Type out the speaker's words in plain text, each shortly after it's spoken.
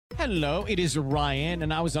Hello, it is Ryan,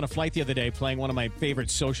 and I was on a flight the other day playing one of my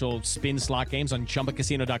favorite social spin slot games on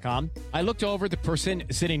ChumbaCasino.com. I looked over at the person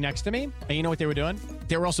sitting next to me, and you know what they were doing?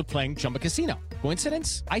 They were also playing Chumba Casino.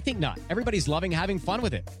 Coincidence? I think not. Everybody's loving having fun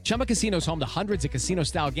with it. Chumba Casino is home to hundreds of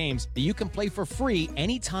casino-style games that you can play for free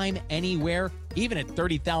anytime, anywhere, even at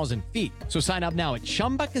 30,000 feet. So sign up now at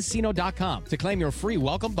ChumbaCasino.com to claim your free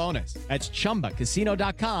welcome bonus. That's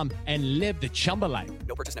ChumbaCasino.com and live the Chumba life.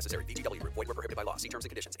 No purchase necessary. VGW. Void where prohibited by law. See terms and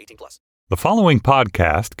conditions. 18+. The following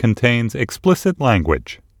podcast contains explicit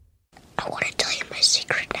language. I want to tell you my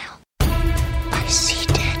secret now. I see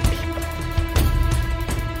dead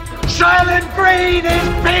people. Silent Breed is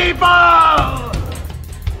people!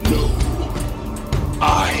 No,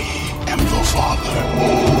 I am the father.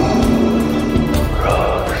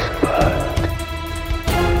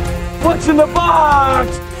 What's in the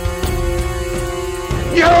box?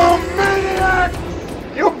 You maniac!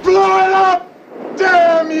 You blew it up!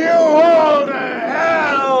 Damn you all to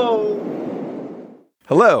hell!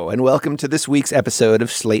 Hello, and welcome to this week's episode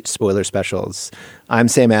of Slate Spoiler Specials. I'm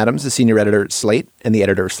Sam Adams, the senior editor at Slate and the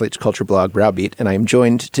editor of Slate's culture blog, Browbeat, and I am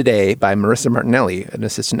joined today by Marissa Martinelli, an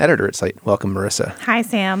assistant editor at Slate. Welcome, Marissa. Hi,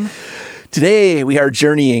 Sam. Today, we are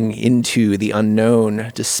journeying into the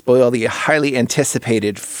unknown to spoil the highly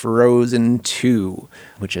anticipated Frozen 2,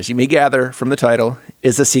 which, as you may gather from the title,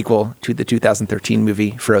 is a sequel to the 2013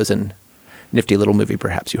 movie Frozen. Nifty little movie,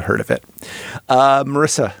 perhaps you heard of it.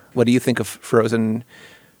 Marissa, what do you think of Frozen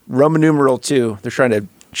Roman numeral 2? They're trying to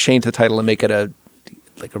change the title and make it a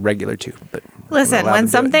regular 2. But listen, when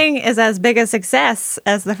something is as big a success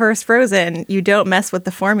as the first Frozen, you don't mess with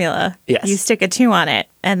the formula. Yes. You stick a 2 on it,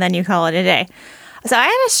 and then you call it a day. So I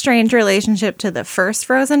had a strange relationship to the first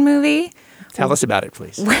Frozen movie. Tell us about it,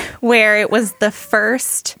 please. Where it was the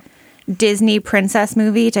first Disney princess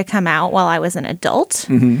movie to come out while I was an adult,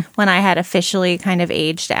 when I had officially kind of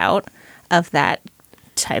aged out of that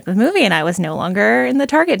type of movie, and I was no longer in the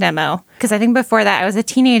Target demo. Because I think before that, I was a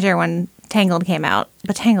teenager when Tangled came out,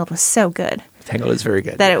 but Tangled was so good. Tangled is very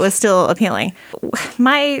good. That it was still appealing.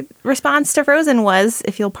 My response to Frozen was,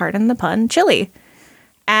 if you'll pardon the pun, chilly.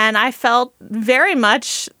 And I felt very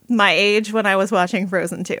much my age when I was watching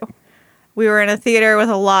Frozen 2. We were in a theater with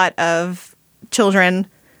a lot of children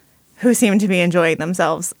who seemed to be enjoying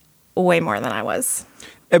themselves way more than I was.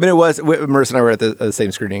 I mean, Marissa and I were at the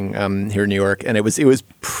same screening here in New York, and it was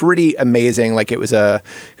pretty amazing. Like, it was a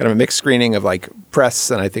kind of a mixed screening of like press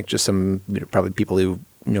and I think just some probably people who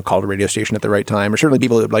called a radio station at the right time, or certainly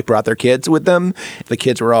people who like brought their kids with them. The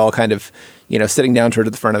kids were all kind of sitting down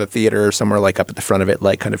toward the front of the theater, somewhere like up at the front of it,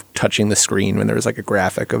 like kind of touching the screen when there was like a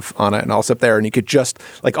graphic of Anna and Elsa up there, and you could just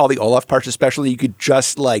like all the Olaf parts, especially you could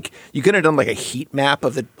have done like a heat map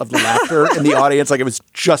of the laughter in the audience, like it was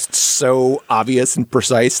just so obvious and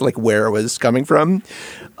precise, like where it was coming from.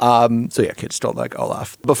 So yeah, kids still like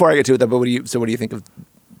Olaf. Before I get to it, though, but what do you think of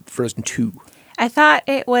Frozen 2? I thought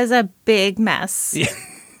it was a big mess. Yeah.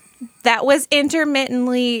 That was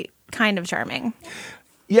intermittently kind of charming.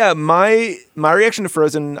 Yeah, my reaction to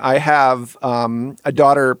Frozen, I have a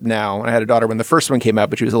daughter now. I had a daughter when the first one came out,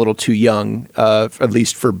 but she was a little too young, at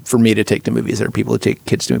least for me to take to movies. There are people who take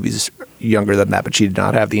kids to movies younger than that, but she did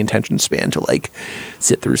not have the attention span to like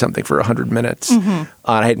sit through something for 100 minutes. And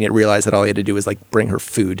I hadn't yet realized that all you had to do was like bring her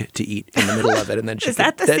food to eat in the middle of it. And then Is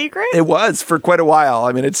that the secret? It was for quite a while.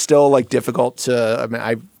 I mean, it's still like difficult to,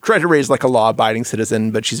 I tried to raise like a law-abiding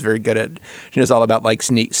citizen, but she's very good at, she knows all about like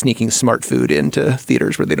sneaking smart food into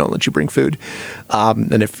theaters where they don't let you bring food.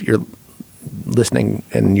 And if you're listening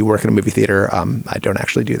and you work in a movie theater, I don't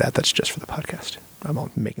actually do that. That's just for the podcast. I'm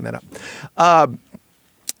all making that up.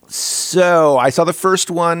 So I saw the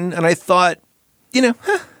first one and I thought,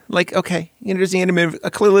 like, okay, Disney animated movie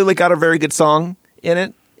clearly like got a very good song in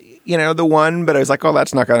it, the one, but I was like, oh,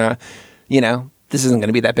 that's not gonna, this isn't going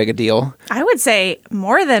to be that big a deal. I would say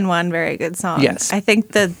more than one very good song. Yes. I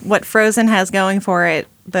think what Frozen has going for it,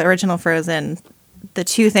 the original Frozen, the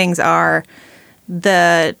two things are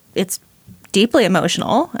it's deeply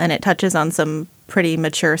emotional and it touches on some pretty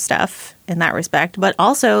mature stuff in that respect, but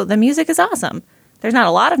also the music is awesome. There's not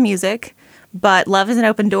a lot of music, but Love is an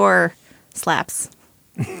Open Door slaps.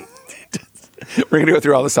 We're going to go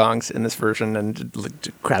through all the songs in this version and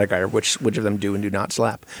categorize which of them do and do not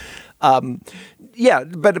slap. Yeah,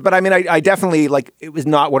 but I mean, I definitely like, it was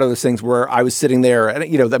not one of those things where I was sitting there and,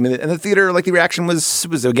 in the theater, like the reaction was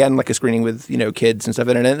again, like a screening with, kids and stuff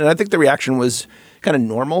in it. And I think the reaction was kind of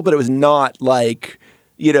normal, but it was not like,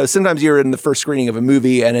 sometimes you're in the first screening of a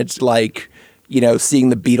movie and it's like, seeing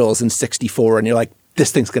the Beatles in '64 and you're like,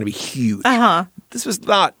 this thing's going to be huge. This was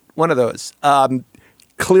not one of those.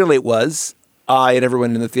 Clearly it was. I and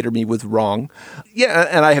everyone in the theater me was wrong. Yeah,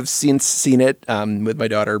 and I have seen it with my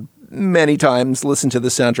daughter many times, listened to the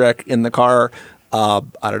soundtrack in the car, I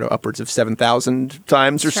don't know, upwards of 7,000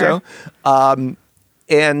 times or so.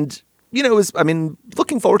 And, you know,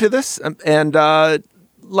 looking forward to this. And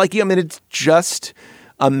it's just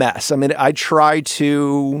a mess. I mean, I try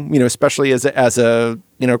to, you know, especially as a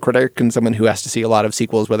you know, critic and someone who has to see a lot of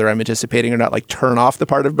sequels, whether I'm anticipating or not, like turn off the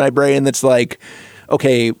part of my brain that's like,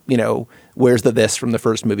 okay, you know, where's the this from the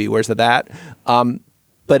first movie? Where's the that?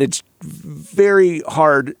 But it's very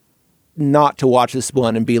hard not to watch this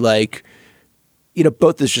one and be like, you know,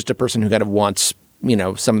 both as just a person who kind of wants, you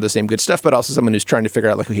know, some of the same good stuff, but also someone who's trying to figure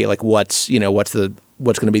out like, okay, like what's going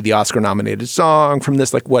to be the Oscar nominated song from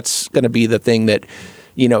this? Like what's going to be the thing that,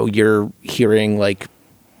 you know, you're hearing like,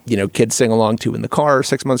 you know, kids sing along to in the car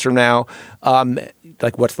 6 months from now.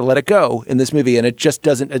 Like what's the Let It Go in this movie? And it just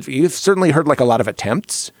doesn't, you've certainly heard like a lot of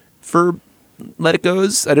attempts for Let It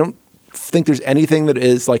Goes. I don't think there's anything that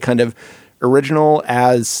is like kind of original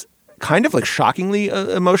as kind of like shockingly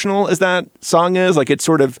emotional as that song is. Like it's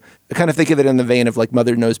sort of, I kind of think of it in the vein of like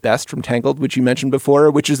Mother Knows Best from Tangled, which you mentioned before,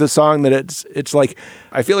 which is the song that it's like,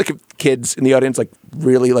 I feel like if kids in the audience like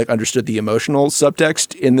really like understood the emotional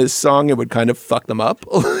subtext in this song, it would kind of fuck them up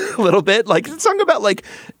a little bit. Like it's a song about like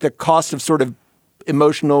the cost of sort of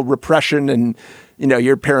emotional repression and, you know,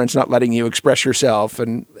 your parents not letting you express yourself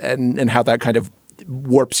and how that kind of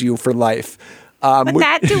warps you for life. But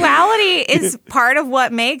that duality is part of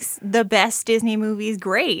what makes the best Disney movies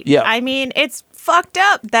great. Yeah. I mean, it's fucked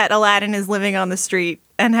up that Aladdin is living on the street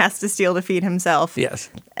and has to steal to feed himself. Yes.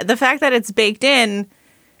 The fact that it's baked in,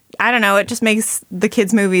 I don't know, it just makes the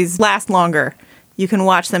kids' movies last longer. You can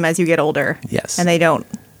watch them as you get older. Yes. And they don't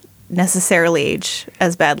necessarily age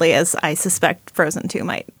as badly as I suspect Frozen 2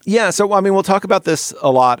 might. Yeah, so I mean, we'll talk about this a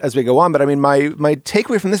lot as we go on, but I mean, my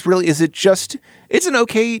takeaway from this really is it's an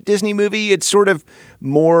okay Disney movie. It's sort of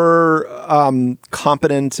more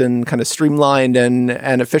competent and kind of streamlined and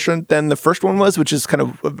efficient than the first one was, which is kind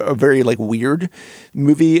of a very like weird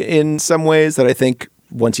movie in some ways that I think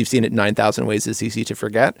once you've seen it 9,000 ways is easy to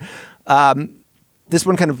forget. This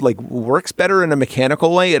one kind of like works better in a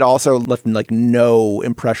mechanical way. It also left like no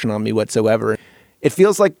impression on me whatsoever. It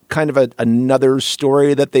feels like kind of another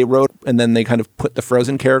story that they wrote and then they kind of put the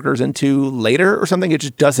Frozen characters into later or something. It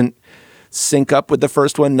just doesn't sync up with the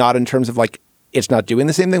first one, not in terms of like it's not doing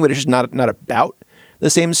the same thing, but it's just not about the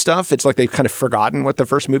same stuff. It's like they've kind of forgotten what the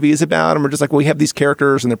first movie is about. And we're just like, well, we have these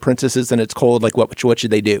characters and they're princesses and it's cold. Like what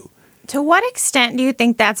should they do? To what extent do you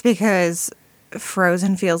think that's because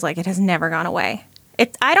Frozen feels like it has never gone away?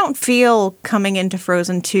 I don't feel coming into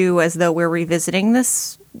Frozen 2 as though we're revisiting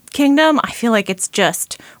this kingdom. I feel like it's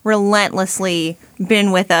just relentlessly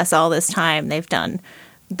been with us all this time. They've done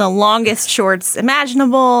the longest shorts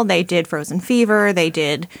imaginable. They did Frozen Fever. They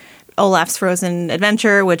did Olaf's Frozen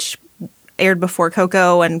Adventure, which aired before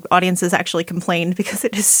Coco, and audiences actually complained because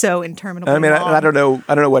it is so interminable. I mean, long. I don't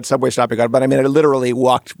know what subway stop I got, but I mean, I literally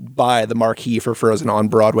walked by the marquee for Frozen on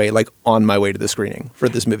Broadway, like on my way to the screening for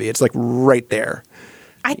this movie. It's like right there.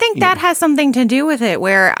 I think that has something to do with it,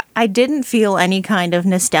 where I didn't feel any kind of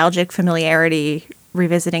nostalgic familiarity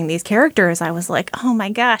revisiting these characters. I was like, oh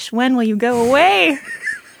my gosh, when will you go away?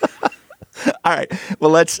 All right.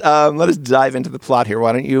 Well, let us dive into the plot here.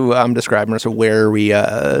 Why don't you describe, Marissa, where we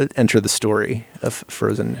enter the story of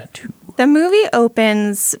Frozen 2? The movie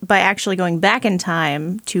opens by actually going back in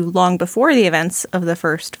time to long before the events of the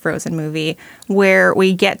first Frozen movie, where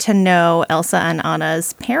we get to know Elsa and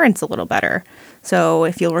Anna's parents a little better. So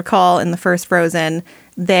if you'll recall, in the first Frozen,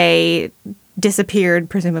 they disappeared,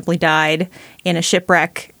 presumably died, in a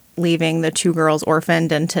shipwreck, leaving the two girls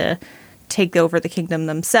orphaned and to take over the kingdom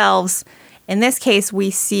themselves. In this case, we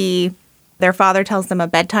see their father tells them a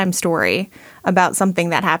bedtime story about something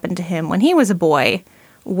that happened to him when he was a boy,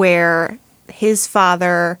 where his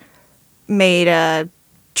father made a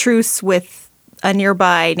truce with a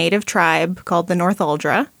nearby native tribe called the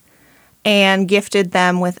Northuldra and gifted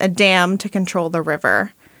them with a dam to control the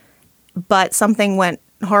river. But something went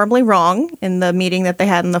horribly wrong in the meeting that they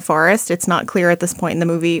had in the forest. It's not clear at this point in the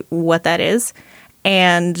movie what that is.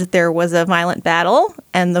 And there was a violent battle,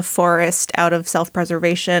 and the forest, out of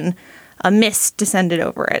self-preservation, a mist descended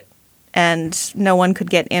over it, and no one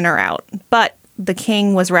could get in or out. But the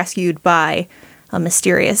king was rescued by a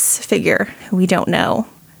mysterious figure who we don't know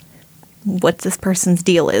what this person's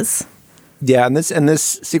deal is. Yeah, and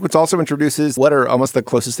this sequence also introduces what are almost the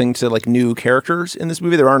closest thing to like new characters in this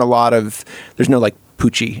movie. There's no like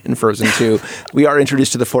Poochie in Frozen 2, we are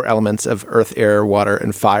introduced to the 4 elements of earth, air, water,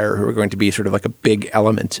 and fire, who are going to be sort of like a big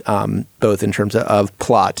element, both in terms of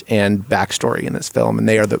plot and backstory in this film. And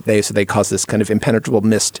they cause this kind of impenetrable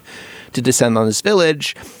mist to descend on this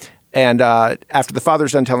village. And after the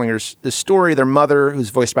father's done telling her this story, their mother, who's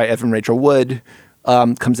voiced by Evan Rachel Wood,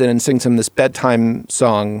 comes in and sings him this bedtime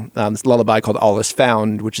song, this lullaby called All Is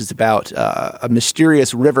Found, which is about a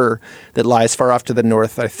mysterious river that lies far off to the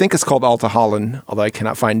north. I think it's called Alta Holland, although I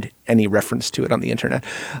cannot find any reference to it on the internet.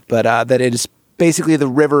 But that it is basically the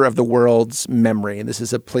river of the world's memory. And this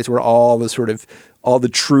is a place where all the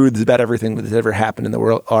truths about everything that's ever happened in the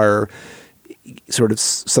world are sort of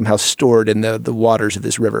somehow stored in the waters of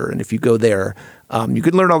this river. And if you go there, you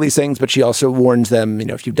can learn all these things, but she also warns them,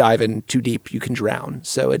 if you dive in too deep, you can drown.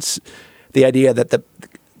 So it's the idea that the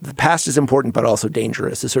past is important, but also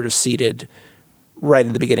dangerous is sort of seated right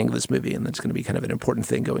at the beginning of this movie. And that's going to be kind of an important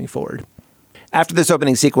thing going forward. After this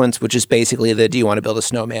opening sequence, which is basically the "Do you want to build a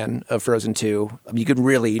snowman" of Frozen 2, you could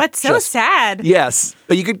really... But so sad. Yes,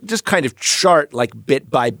 but you could just kind of chart, like, bit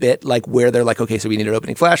by bit, like, where they're like, okay, so we need an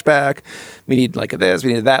opening flashback, we need, like, this,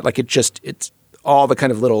 we need that. Like, it's all the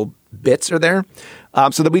kind of little bits are there.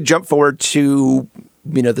 So then we jump forward to,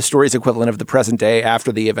 the story's equivalent of the present day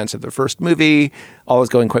after the events of the first movie. All is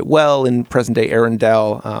going quite well in present-day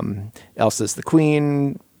Arendelle. Elsa's the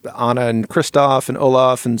queen. Anna and Kristoff and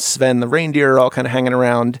Olaf and Sven the reindeer are all kind of hanging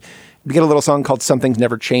around. We get a little song called Some Things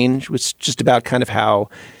Never Change, which is just about kind of how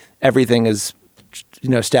everything is,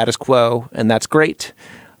 status quo, and that's great.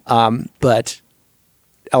 But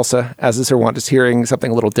Elsa, as is her wont, is hearing something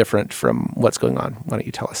a little different from what's going on. Why don't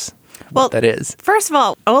you tell us what that is? First of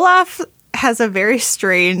all, Olaf has a very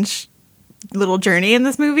strange little journey in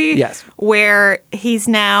this movie. Yes. Where he's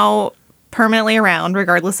now permanently around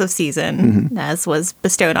regardless of season, as was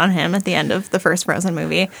bestowed on him at the end of the first Frozen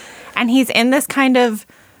movie. And he's in this kind of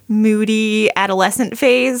moody adolescent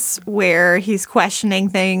phase where he's questioning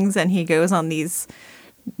things and he goes on these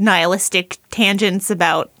nihilistic tangents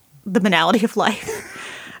about the banality of life,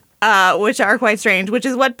 which are quite strange, which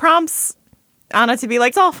is what prompts Anna to be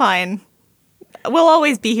like, it's all fine. We'll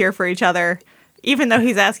always be here for each other, even though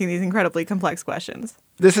he's asking these incredibly complex questions.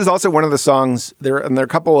 This is also one of the songs, there are a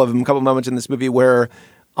couple moments in this movie where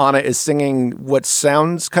Anna is singing what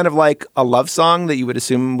sounds kind of like a love song that you would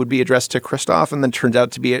assume would be addressed to Kristoff and then turns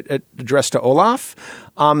out to be addressed to Olaf.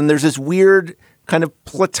 And there's this weird kind of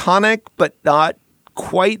platonic but not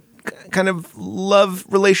quite kind of love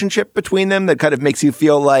relationship between them that kind of makes you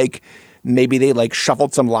feel like maybe they like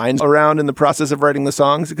shuffled some lines around in the process of writing the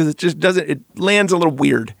songs, because it just it lands a little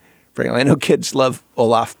weird. Frankly, I know kids love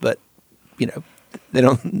Olaf, but they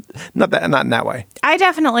don't, not in that way. I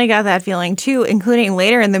definitely got that feeling too, including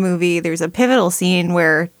later in the movie. There's a pivotal scene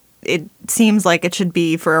where it seems like it should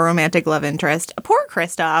be for a romantic love interest. Poor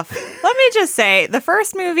Kristoff. Let me just say, the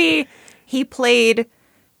first movie, he played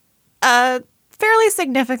a fairly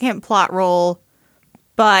significant plot role,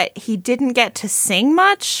 but he didn't get to sing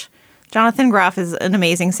much. Jonathan Groff is an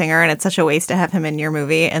amazing singer, and it's such a waste to have him in your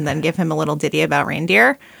movie and then give him a little ditty about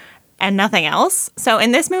reindeer and nothing else. So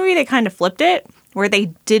in this movie, they kind of flipped it, where they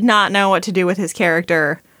did not know what to do with his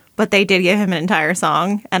character, but they did give him an entire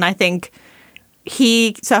song. And I think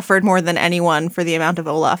he suffered more than anyone for the amount of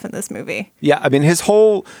Olaf in this movie. Yeah, I mean, his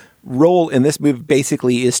whole role in this movie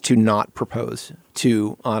basically is to not propose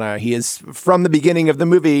to Anna. He is, from the beginning of the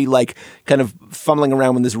movie, like kind of fumbling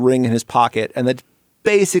around with this ring in his pocket, and that's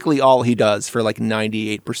basically all he does for like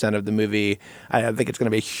 98% of the movie. I think it's going to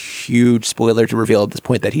be a huge spoiler to reveal at this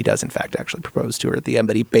point that he does in fact actually propose to her at the end,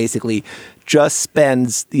 but he basically just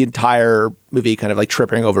spends the entire movie kind of like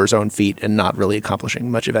tripping over his own feet and not really accomplishing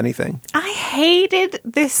much of anything. I hated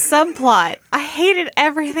this subplot. I hated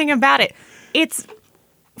everything about it. It's,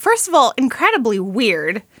 first of all, incredibly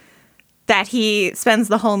weird that he spends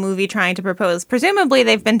the whole movie trying to propose. Presumably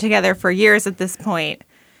they've been together for years at this point.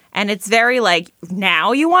 And it's very like,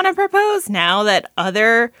 now you want to propose? Now that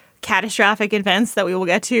other catastrophic events that we will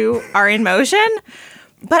get to are in motion?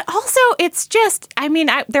 But also, it's just, I mean,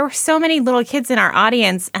 there were so many little kids in our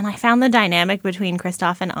audience, and I found the dynamic between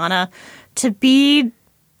Kristoff and Anna to be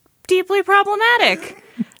deeply problematic.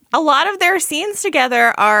 A lot of their scenes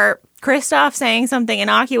together are Kristoff saying something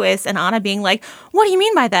innocuous and Anna being like, what do you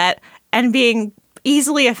mean by that? And being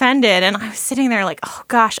easily offended. And I was sitting there like, oh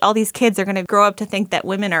gosh, all these kids are going to grow up to think that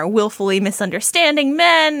women are willfully misunderstanding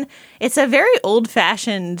men. It's a very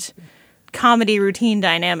old-fashioned comedy routine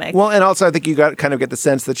dynamic. Well, and also I think you kind of get the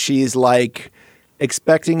sense that she's like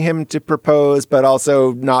expecting him to propose, but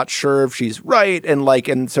also not sure if she's right.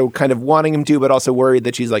 And so kind of wanting him to, but also worried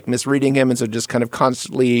that she's like misreading him. And so just kind of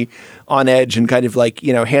constantly on edge and kind of like,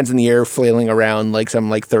 hands in the air, flailing around like some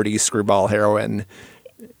like 30s screwball heroine.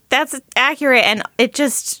 That's accurate. And it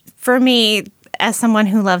just, for me, as someone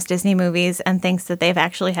who loves Disney movies and thinks that they've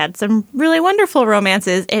actually had some really wonderful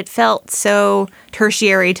romances, it felt so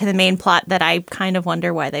tertiary to the main plot that I kind of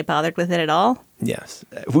wonder why they bothered with it at all. Yes.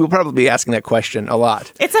 We'll probably be asking that question a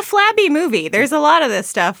lot. It's a flabby movie. There's a lot of this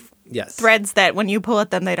stuff. Yes. Threads that when you pull at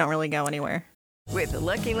them, they don't really go anywhere. With the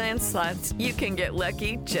Lucky Land Slots, you can get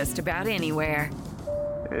lucky just about anywhere.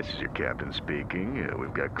 This is your captain speaking.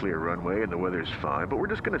 We've got clear runway and the weather's fine, but we're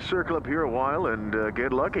just going to circle up here a while and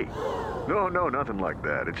get lucky. No, nothing like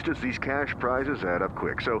that. It's just these cash prizes add up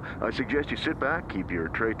quick. So I suggest you sit back, keep your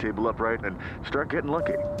tray table upright, and start getting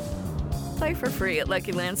lucky. Play for free at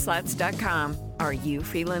LuckyLandSlots.com. Are you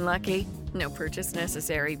feeling lucky? No purchase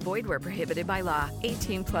necessary. Void where prohibited by law.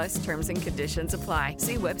 18+ terms and conditions apply.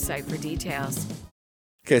 See website for details.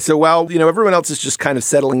 Okay, so while, everyone else is just kind of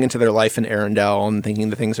settling into their life in Arendelle and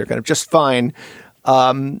thinking that things are kind of just fine,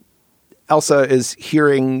 Elsa is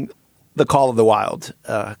hearing the call of the wild,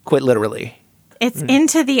 quite literally. It's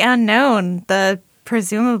into the unknown,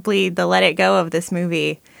 presumably the let it go of this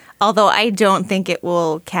movie. Although I don't think it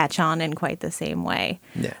will catch on in quite the same way.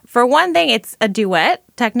 Yeah. For one thing, it's a duet,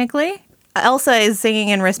 technically. Elsa is singing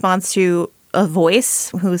in response to a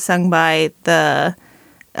voice who's sung by the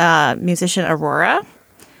musician Aurora.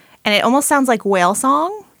 And it almost sounds like whale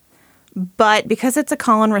song, but because it's a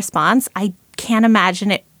call and response, I can't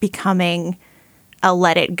imagine it becoming a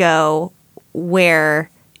let it go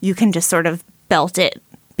where you can just sort of belt it,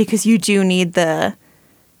 because you do need the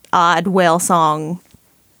odd whale song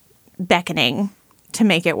beckoning to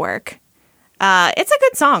make it work. It's a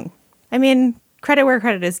good song. I mean, credit where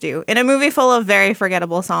credit is due. In a movie full of very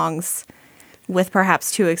forgettable songs, with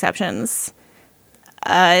perhaps 2 exceptions,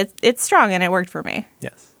 it's strong and it worked for me.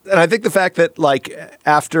 Yes. And I think the fact that, like,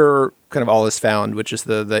 after kind of All Is Found, which is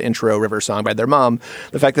the intro River song by their mom,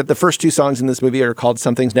 the fact that the first 2 songs in this movie are called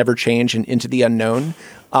Some Things Never Change and Into the Unknown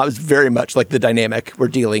is very much like the dynamic we're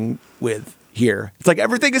dealing with here. It's like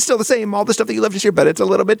everything is still the same, all the stuff that you love to hear, but it's a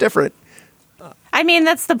little bit different. I mean,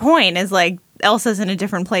 that's the point, is like Elsa's in a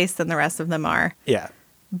different place than the rest of them are. Yeah.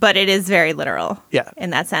 But it is very literal. Yeah. In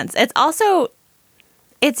that sense. It's also,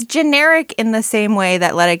 it's generic in the same way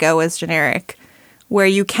that Let It Go is generic, where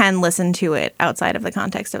you can listen to it outside of the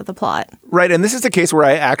context of the plot. Right. And this is the case where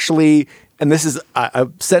I actually, and this is a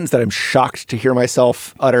sentence that I'm shocked to hear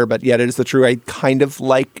myself utter, but yet it is the truth. I kind of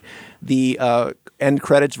like the end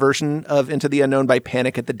credits version of Into the Unknown by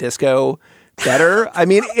Panic at the Disco better. I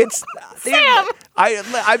mean, it's Sam. I'm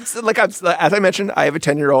as I mentioned, I have a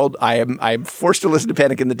 10-year-old. I'm forced to listen to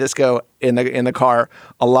Panic in the Disco in the car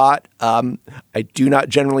a lot. I do not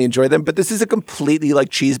generally enjoy them, but this is a completely like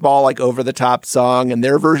cheeseball, like over the top song, and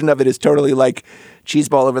their version of it is totally like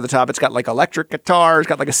cheeseball over the top. It's got like electric guitar, it's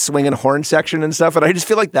got like a swing and horn section and stuff, and I just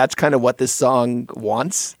feel like that's kind of what this song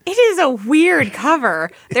wants. It is a weird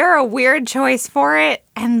cover. They're a weird choice for it,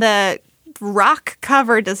 and the rock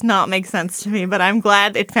cover does not make sense to me, but I'm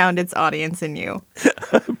glad it found its audience in you.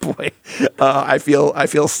 Boy, I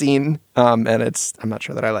feel seen, and I'm not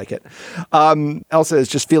sure that I like it. Elsa is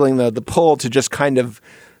just feeling the pull to just kind of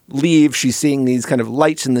leave. She's seeing these kind of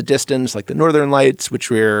lights in the distance, like the Northern Lights,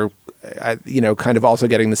 which we're, kind of also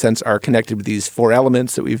getting the sense are connected with these 4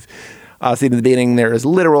 elements that we've seen in the beginning. There is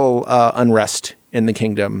literal unrest in the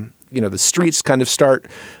kingdom. The streets kind of start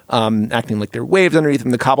acting like they're waves underneath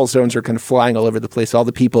them. The cobblestones are kind of flying all over the place. All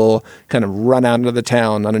the people kind of run out of the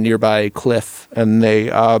town on a nearby cliff, and they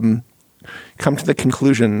come to the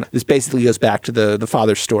conclusion. This basically goes back to the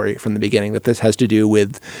father's story from the beginning, that this has to do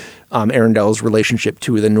with Arendelle's relationship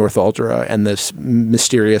to the North Ultra and this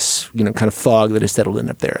mysterious, kind of fog that has settled in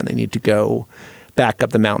up there, and they need to go back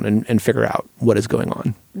up the mountain and figure out what is going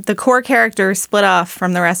on. The core characters split off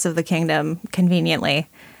from the rest of the kingdom conveniently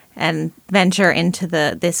and venture into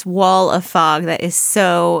this wall of fog that is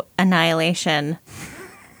so Annihilation,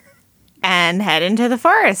 and head into the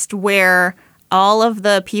forest where all of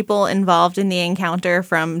the people involved in the encounter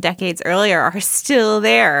from decades earlier are still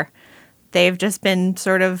there. They've just been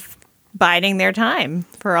sort of biding their time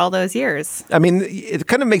for all those years. I mean, it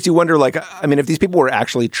kind of makes you wonder, if these people were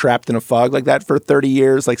actually trapped in a fog like that for 30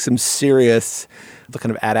 years, like some serious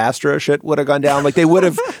kind of Ad Astra shit would have gone down. Like they would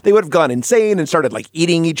have gone insane and started like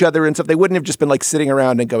eating each other and stuff. They wouldn't have just been like sitting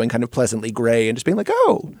around and going kind of pleasantly gray and just being like,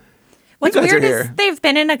 oh, what's weird is they've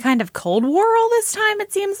been in a kind of Cold War all this time,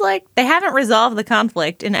 it seems like. They haven't resolved the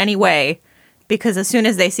conflict in any way, because as soon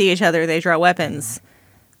as they see each other, they draw weapons.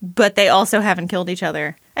 but they also haven't killed each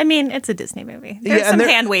other. I mean, it's a Disney movie. There's some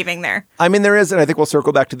hand-waving there. I mean, there is, and I think we'll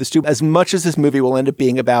circle back to this too. As much as this movie will end up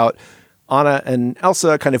being about Anna and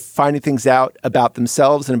Elsa kind of finding things out about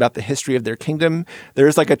themselves and about the history of their kingdom,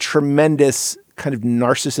 there's like a tremendous kind of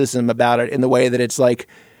narcissism about it in the way that it's like,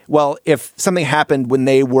 well, if something happened when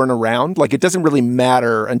they weren't around, like it doesn't really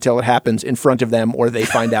matter until it happens in front of them or they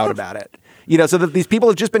find out about it. You know, so that these people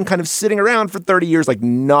have just been kind of sitting around for 30 years, like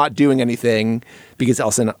not doing anything because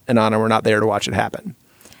Elsa and Anna were not there to watch it happen.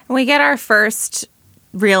 We get our first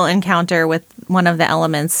real encounter with one of the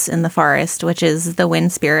elements in the forest, which is the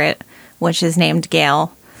wind spirit, which is named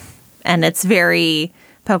Gale. And it's very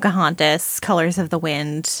Pocahontas, Colors of the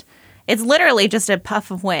Wind. It's literally just a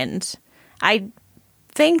puff of wind. I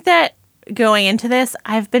think that going into this,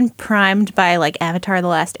 I've been primed by like Avatar: The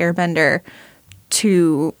Last Airbender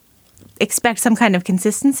to expect some kind of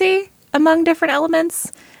consistency among different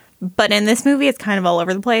elements. But in this movie, it's kind of all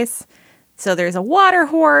over the place. So there's a water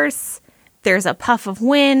horse, there's a puff of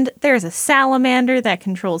wind, there's a salamander that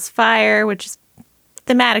controls fire, which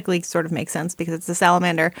thematically sort of makes sense because it's a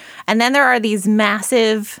salamander. And then there are these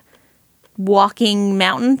massive walking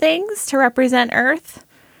mountain things to represent Earth.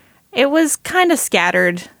 It was kind of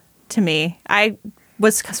scattered to me. I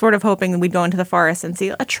was sort of hoping we'd go into the forest and see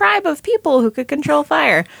a tribe of people who could control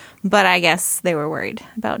fire. But I guess they were worried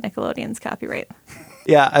about Nickelodeon's copyright.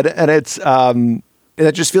 Yeah, and it's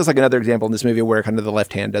it just feels like another example in this movie where kind of the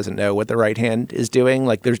left hand doesn't know what the right hand is doing.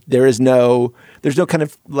 Like there's no kind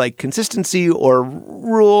of like consistency or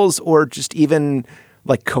rules or just even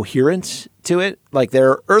like coherence to it. Like there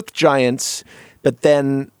are earth giants, but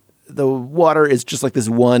then the water is just like this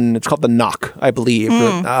one. It's called the Knock, I believe,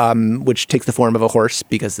 which takes the form of a horse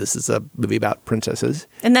because this is a movie about princesses.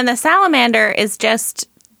 And then the salamander is just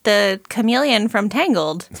the chameleon from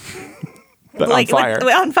Tangled. But like,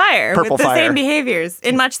 on fire. Purple with the fire. Same behaviors,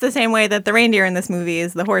 in much the same way that the reindeer in this movie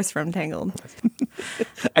is the horse from Tangled.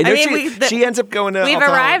 I know she ends up going to... We've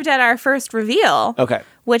arrived at our first reveal, okay,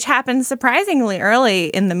 which happens surprisingly early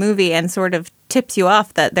in the movie and sort of tips you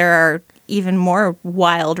off that there are even more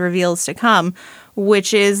wild reveals to come,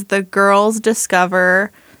 which is the girls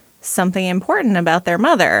discover something important about their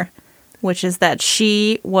mother, which is that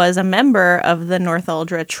she was a member of the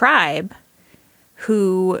Northuldra tribe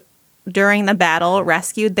who, during the battle,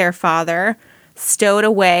 rescued their father, stowed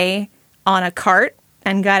away on a cart,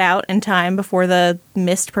 and got out in time before the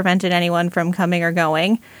mist prevented anyone from coming or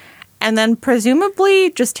going, and then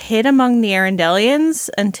presumably just hid among the Arendellians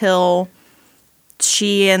until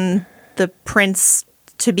she and the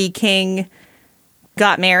prince-to-be king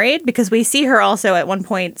got married, because we see her also at one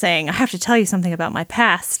point saying, "I have to tell you something about my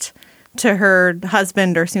past," to her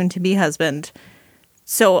husband or soon-to-be husband.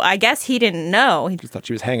 So I guess he didn't know. He just thought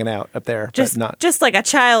she was hanging out up there, just, but not. Just like a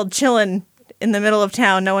child chilling in the middle of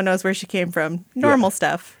town. No one knows where she came from. Normal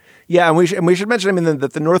stuff. Yeah, and we should mention, I mean,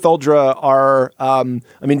 that the Northuldra are,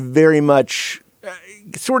 very much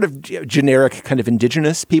sort of generic kind of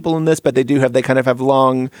indigenous people in this, but they kind of have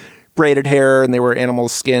long braided hair, and they wear animal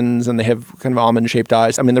skins, and they have kind of almond-shaped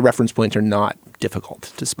eyes. I mean, the reference points are not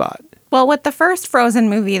difficult to spot. Well, with the first Frozen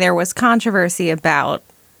movie, there was controversy about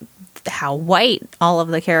how white all of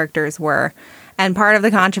the characters were. And part of the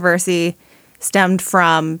controversy stemmed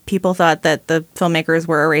from people thought that the filmmakers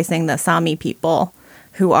were erasing the Sami people,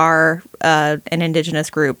 who are an indigenous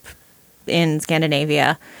group in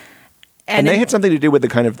Scandinavia. And they had something to do with the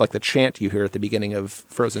kind of like the chant you hear at the beginning of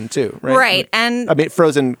Frozen 2, right? Right. And I mean,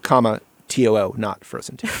 Frozen, TOO, not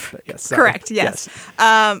Frozen 2. But yes, sorry. Correct, yes.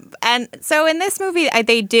 And so in this movie,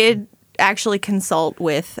 they did actually consult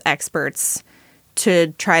with experts to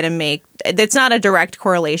try to make, it's not a direct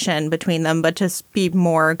correlation between them, but to be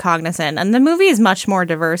more cognizant. And the movie is much more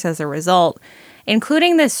diverse as a result,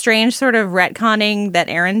 including this strange sort of retconning that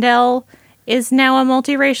Arendelle is now a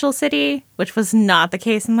multiracial city, which was not the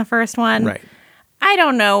case in the first one. Right. I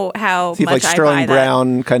don't know how See, much like I Sterling buy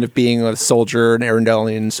Brown kind of being a soldier, an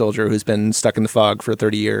Arendellian soldier who's been stuck in the fog for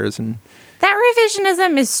 30 years. And that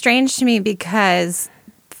revisionism is strange to me because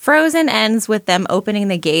Frozen ends with them opening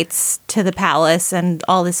the gates to the palace and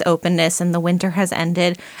all this openness, and the winter has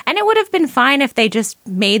ended. And it would have been fine if they just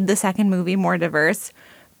made the second movie more diverse.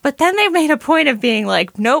 But then they made a point of being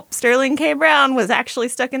like, nope, Sterling K. Brown was actually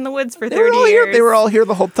stuck in the woods for 30 years. They were all here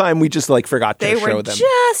the whole time. We just forgot to show them. They were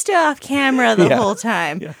just off camera the whole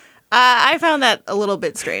time. Yeah. I found that a little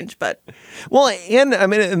bit strange, but... Well, and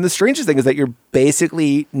the strangest thing is that you're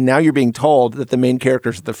being told that the main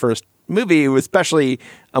characters of the first movie, especially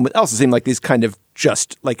with Elsa, seem like these kind of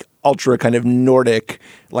just like ultra kind of Nordic,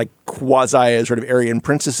 like quasi sort of Aryan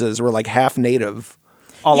princesses were like half native.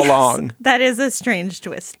 all along. That is a strange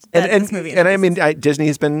twist. This movie and I mean, Disney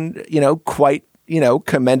has been, quite,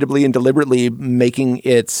 commendably and deliberately making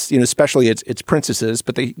its, especially its princesses,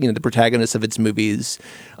 but the protagonists of its movies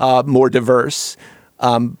more diverse.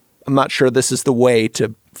 I'm not sure this is the way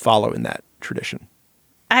to follow in that tradition.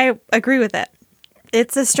 I agree with that.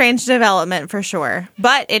 It's a strange development for sure,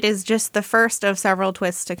 but it is just the first of several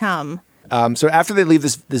twists to come. So after they leave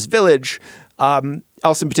this village,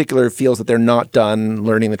 Elsa in particular feels that they're not done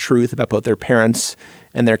learning the truth about both their parents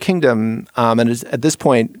and their kingdom. And at this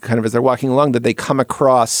point, kind of as they're walking along, that they come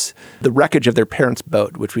across the wreckage of their parents'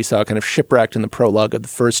 boat, which we saw kind of shipwrecked in the prologue of the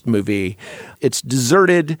first movie. It's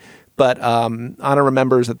deserted, but Anna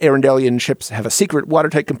remembers that Arendelian ships have a secret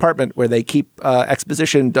watertight compartment where they keep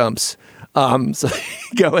exposition dumps. So they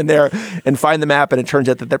go in there and find the map, and it turns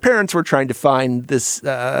out that their parents were trying to find this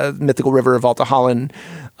mythical river of Altahallen.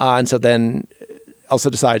 And so then Elsa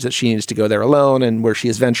decides that she needs to go there alone, and where she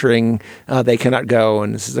is venturing, they cannot go,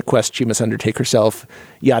 and this is a quest she must undertake herself,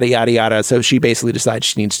 yada, yada, yada. So she basically decides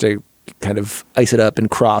she needs to kind of ice it up and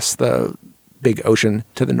cross the big ocean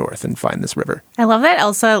to the north and find this river. I love that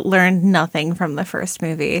Elsa learned nothing from the first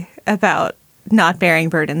movie about not bearing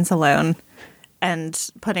burdens alone and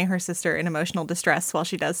putting her sister in emotional distress while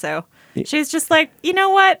she does so. She's just like, you know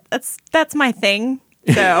what? That's my thing.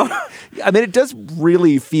 So, I mean, it does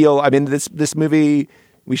really feel. I mean, this movie,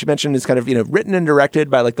 we should mention, is kind of written and directed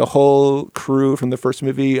by like the whole crew from the first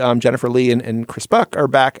movie. Jennifer Lee and Chris Buck are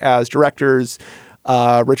back as directors.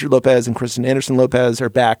 Richard Lopez and Kristen Anderson Lopez are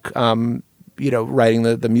back, writing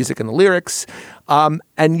the music and the lyrics.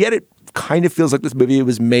 And yet, it kind of feels like this movie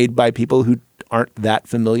was made by people who aren't that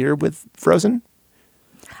familiar with Frozen.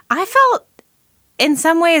 I felt in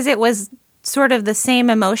some ways it was sort of the same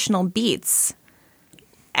emotional beats,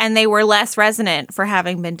 and they were less resonant for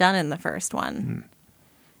having been done in the first one.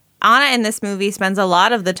 Anna in this movie spends a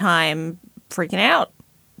lot of the time freaking out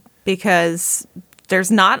because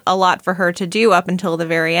there's not a lot for her to do up until the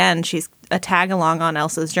very end. She's a tag along on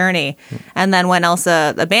Elsa's journey. And then when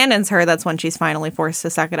Elsa abandons her, that's when she's finally forced to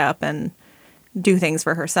suck it up and do things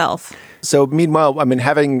for herself. So meanwhile, I mean,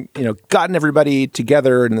 having, gotten everybody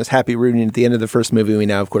together in this happy reunion at the end of the first movie, we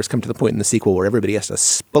now, of course, come to the point in the sequel where everybody has to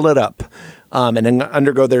split up and then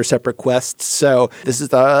undergo their separate quests. So this is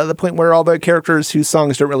the point where all the characters whose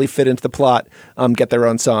songs don't really fit into the plot get their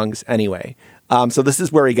own songs anyway. So this is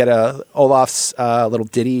where we get Olaf's little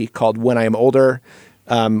ditty called When I Am Older,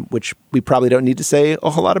 which we probably don't need to say a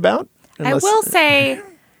whole lot about. Unless... I will say,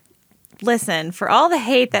 listen, for all the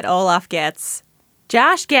hate that Olaf gets,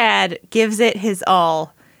 Josh Gad gives it his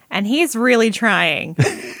all, and he's really trying.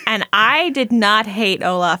 And I did not hate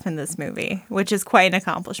Olaf in this movie, which is quite an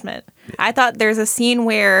accomplishment. I thought there's a scene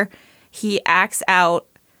where he acts out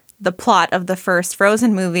the plot of the first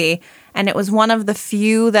Frozen movie, and it was one of the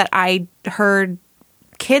few that I heard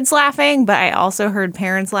kids laughing, but I also heard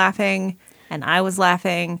parents laughing, and I was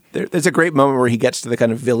laughing. There's a great moment where he gets to the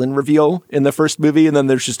kind of villain reveal in the first movie, and then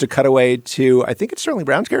there's just a cutaway to, I think it's Sterling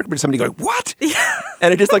Brown's character, but somebody going, what?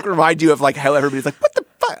 And it just like reminds you of like how everybody's like, what the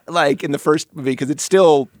fuck? Like in the first movie, because it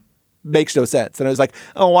still makes no sense. And I was like,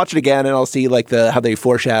 I'll watch it again and I'll see like how they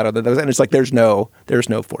foreshadow those. And it's like, there's no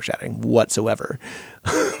foreshadowing whatsoever.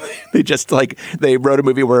 They wrote a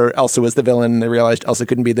movie where Elsa was the villain. They realized Elsa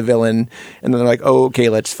couldn't be the villain. And then they're like, oh, okay,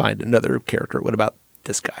 let's find another character. What about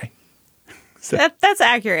this guy? So, that's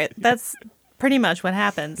accurate. That's pretty much what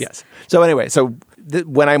happens. Yes. So anyway,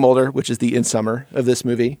 When I'm Older, which is the In Summer of this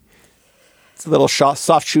movie, it's a little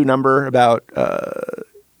soft shoe number about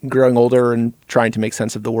growing older and trying to make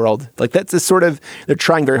sense of the world. Like that's a sort of, they're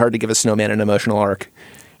trying very hard to give a snowman an emotional arc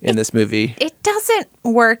in this movie. It doesn't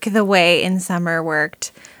work the way In Summer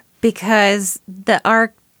worked because the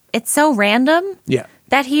arc, it's so random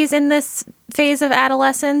that he's in this phase of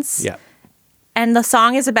adolescence. Yeah. And the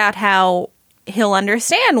song is about how he'll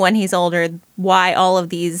understand when he's older why all of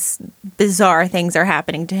these bizarre things are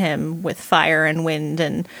happening to him with fire and wind.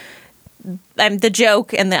 And the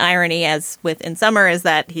joke and the irony, as with In Summer, is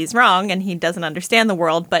that he's wrong and he doesn't understand the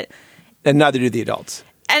world. And neither do the adults.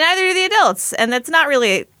 And that's not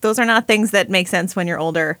really, those are not things that make sense when you're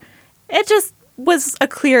older. It just was a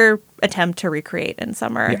clear attempt to recreate In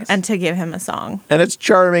Summer and to give him a song. And it's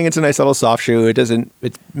charming. It's a nice little soft shoe. It doesn't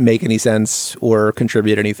make any sense or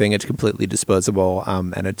contribute anything. It's completely disposable,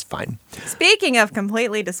 and it's fine. Speaking of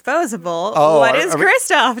completely disposable, what is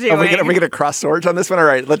Kristoff doing? Are we going to cross swords on this one? All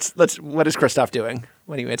right, let's. What is Kristoff doing?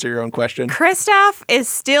 When you answer your own question. Kristoff is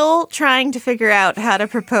still trying to figure out how to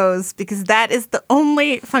propose because that is the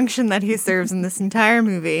only function that he serves in this entire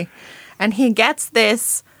movie. And he gets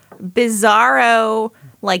this bizarro,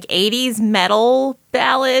 like 80s metal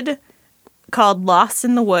ballad called Lost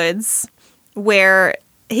in the Woods, where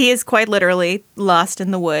he is quite literally lost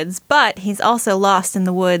in the woods, but he's also lost in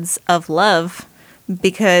the woods of love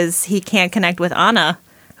because he can't connect with Anna,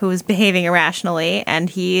 who is behaving irrationally, and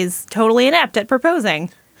he's totally inept at proposing.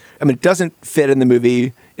 I mean, it doesn't fit in the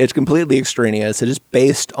movie. It's completely extraneous. It is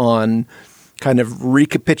based on kind of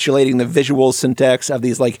recapitulating the visual syntax of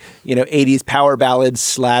these 80s power ballads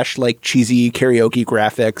 / cheesy karaoke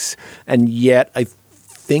graphics. And yet I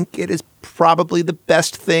think it is probably the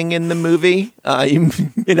best thing in the movie. You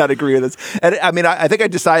may not agree with this. And I mean, I think I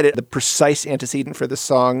decided the precise antecedent for this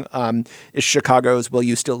song is Chicago's Will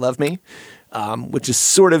You Still Love Me, which is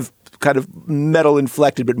sort of kind of metal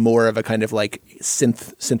inflected, but more of a kind of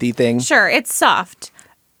synthy thing. Sure, it's soft.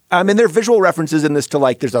 I mean, there are visual references in this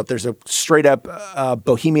to there's a straight up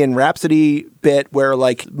Bohemian Rhapsody bit where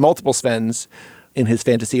multiple Svens in his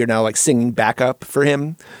fantasy are now singing backup for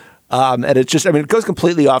him. And it's just, I mean, it goes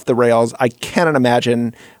completely off the rails. I cannot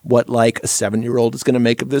imagine what a 7-year-old is going to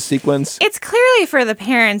make of this sequence. It's clearly for the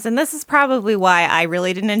parents, and this is probably why I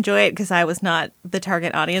really didn't enjoy it, because I was not the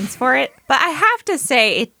target audience for it. But I have to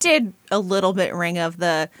say, it did a little bit ring of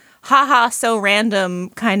the haha, so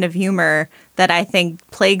random kind of humor that I think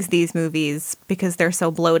plagues these movies because they're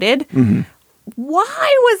so bloated. Mm-hmm.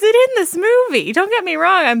 Why was it in this movie? Don't get me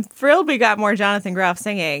wrong. I'm thrilled we got more Jonathan Groff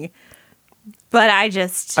singing. But I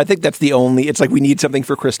think that's the only, it's we need something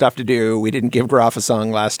for Christoph to do. We didn't give Groff a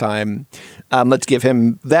song last time. Let's give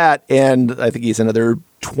him that. And I think he's another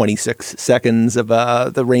 26 seconds of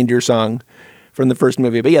the reindeer song from the first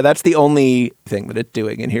movie. But yeah, that's the only thing that it's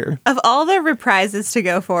doing in here. Of all the reprises to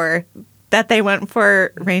go for, that they went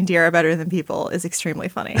for Reindeer Are Better Than People is extremely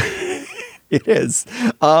funny. It is.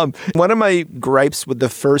 One of my gripes with the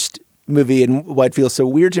first movie and why it feels so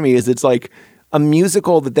weird to me is it's a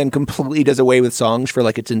musical that then completely does away with songs for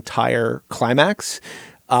its entire climax.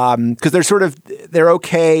 Because they're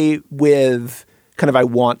okay with kind of I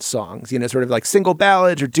want songs, sort of single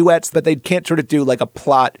ballads or duets, but they can't sort of do a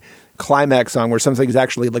plot climax song where something's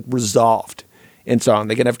actually resolved in song.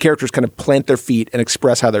 They can have characters kind of plant their feet and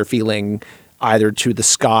express how they're feeling either to the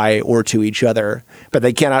sky or to each other, but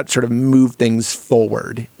they cannot sort of move things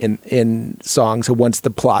forward in song. So once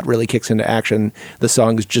the plot really kicks into action, the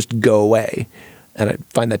songs just go away. And I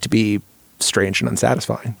find that to be strange and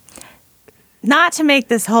unsatisfying. Not to make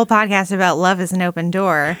this whole podcast about Love is an Open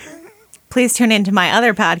Door, please tune into my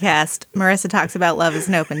other podcast. Marissa talks about Love is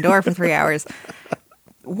an Open Door for 3 hours.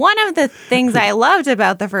 One of the things I loved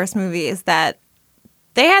about the first movie is that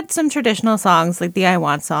they had some traditional songs like the I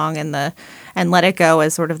Want song and Let It Go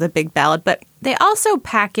as sort of the big ballad, but they also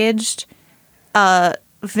packaged a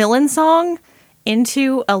villain song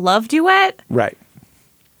into a love duet. Right.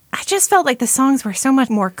 I just felt like the songs were so much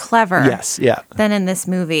more clever than in this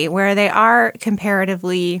movie, where they are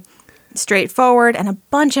comparatively straightforward and a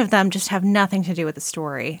bunch of them just have nothing to do with the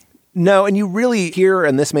story. No, and you really hear,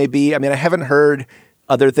 and this may be, I mean, I haven't heard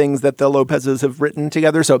other things that the Lopez's have written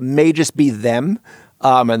together, so it may just be them,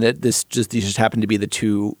 and that these just happen to be the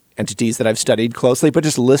two entities that I've studied closely. But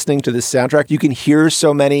just listening to this soundtrack, you can hear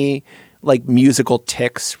so many musical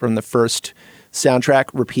ticks from the first soundtrack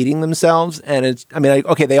repeating themselves. And it's, I mean,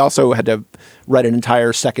 they also had to write an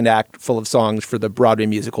entire second act full of songs for the Broadway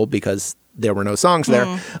musical because there were no songs there.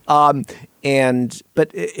 But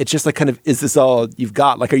it's just kind of, is this all you've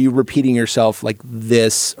got? Are you repeating yourself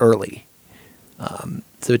this early?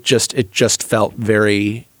 So it just felt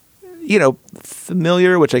very,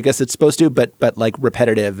 familiar, which I guess it's supposed to, but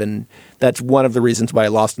repetitive. And that's one of the reasons why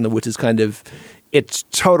Lost in the Woods is kind of, it's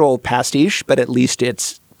total pastiche, but at least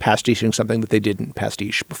it's pastiching something that they didn't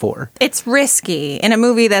pastiche before. It's risky in a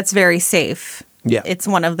movie that's very safe. Yeah. It's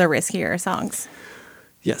one of the riskier songs.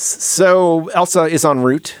 Yes. So Elsa is en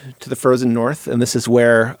route to the frozen north, and this is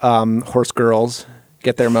where horse girls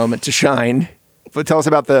get their moment to shine. But tell us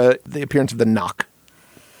about the appearance of the Knock.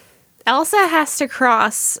 Elsa has to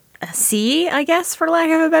cross a sea, I guess, for lack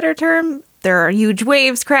of a better term. There are huge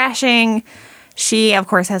waves crashing. She, of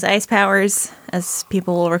course, has ice powers, as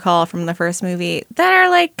people will recall from the first movie, that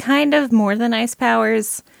are kind of more than ice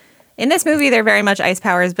powers. In this movie, they're very much ice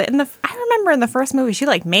powers, but I remember in the first movie, she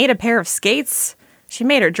made a pair of skates. She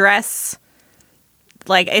made her dress.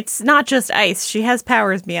 It's not just ice. She has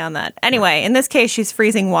powers beyond that. Anyway, in this case, she's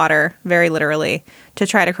freezing water, very literally, to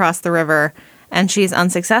try to cross the river. And she's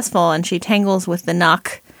unsuccessful, and she tangles with the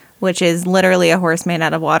Knock, which is literally a horse made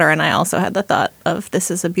out of water. And I also had the thought of this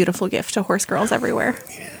is a beautiful gift to horse girls everywhere.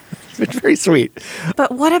 It's very sweet.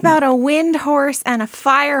 But what about a wind horse and a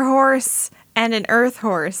fire horse and an earth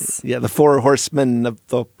horse? Yeah, the four horsemen of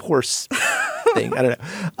the horse thing. I don't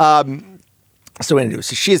know. So anyway,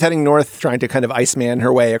 so she is heading north, trying to kind of Iceman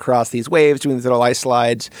her way across these waves, doing these little ice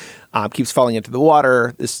slides, keeps falling into the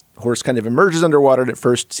water. This horse kind of emerges underwater, and at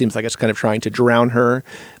first seems like it's kind of trying to drown her,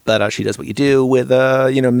 but she does what you do with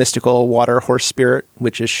a mystical water horse spirit,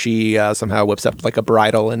 which is she somehow whips up like a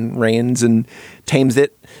bridle and reins and tames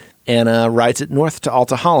it and rides it north to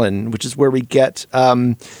Alta Holland, which is where we get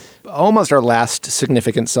almost our last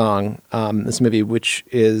significant song in this movie, which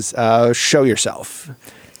is Show Yourself.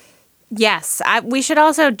 Yes. We should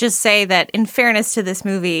also just say that in fairness to this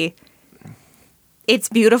movie, it's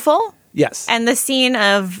beautiful. Yes. And the scene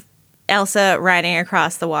of Elsa riding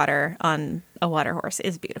across the water on a water horse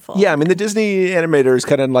is beautiful. Yeah, I mean, the Disney animators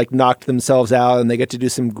kind of like knocked themselves out, and they get to do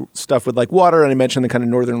some stuff with like water. And I mentioned the kind of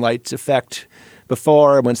Northern Lights effect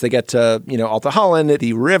before. Once they get to, Alta Holland,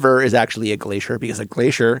 the river is actually a glacier, because a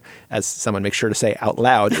glacier, as someone makes sure to say out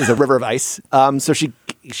loud, is a river of ice. So she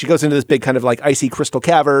goes into this big kind of like icy crystal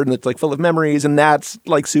cavern that's like full of memories, and that's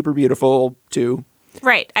like super beautiful too.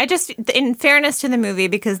 Right. In fairness to the movie,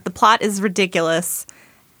 because the plot is ridiculous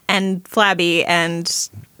and flabby, and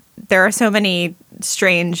there are so many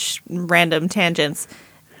strange, random tangents.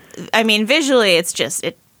 I mean, visually, it's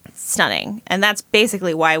stunning. And that's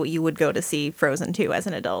basically why you would go to see Frozen 2 as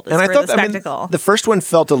an adult, is for the spectacle. The first one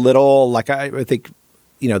felt a little like, I think,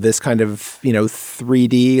 this kind of,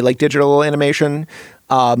 3D, like digital animation.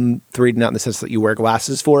 3D, not in the sense that you wear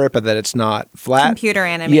glasses for it, but that it's not flat. Computer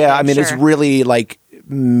animated. Yeah, I mean, sure. It's really like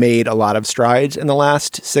made a lot of strides in the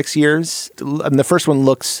last 6 years. And the first one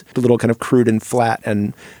looks a little kind of crude and flat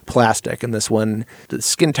and plastic. And this one, the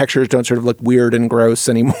skin textures don't sort of look weird and gross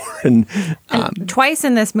anymore. And twice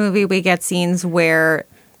in this movie, we get scenes where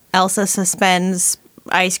Elsa suspends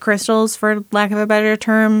ice crystals, for lack of a better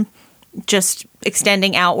term, just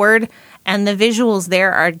extending outward. And the visuals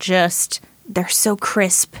there are they're so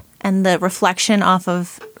crisp. And the reflection off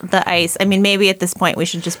of the ice. I mean, maybe at this point we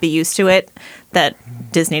should just be used to it, that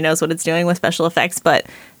Disney knows what it's doing with special effects, but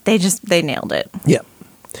they nailed it. Yeah.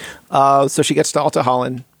 So she gets to Alta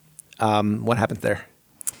Holland. What happens there?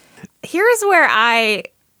 Here's where I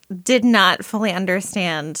did not fully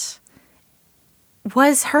understand.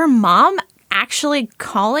 Was her mom actually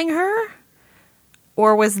calling her?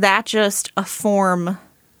 Or was that just a form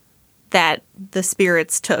that the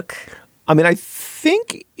spirits took? I mean, I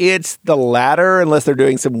think it's the latter, unless they're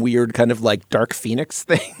doing some weird kind of like Dark Phoenix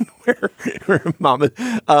thing where mom.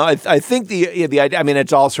 I think the idea. I mean,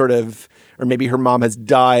 it's all sort of, or maybe her mom has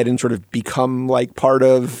died and sort of become like part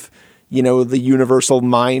of, the universal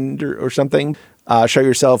mind or something. Show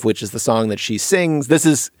Yourself, which is the song that she sings. This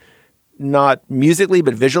is not musically,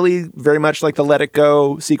 but visually very much like the Let It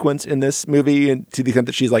Go sequence in this movie, and to the extent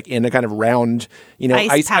that she's like in a kind of round,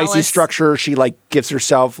 icy structure. She like gives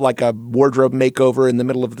herself like a wardrobe makeover in the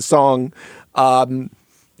middle of the song.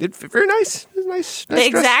 Very nice. Nice the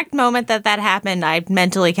exact moment that happened, I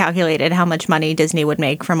mentally calculated how much money Disney would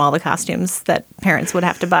make from all the costumes that parents would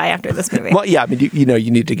have to buy after this movie. Well, yeah, I mean,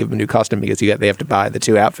 you need to give them a new costume because they have to buy the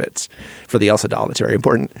two outfits for the Elsa doll. That's very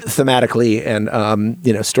important thematically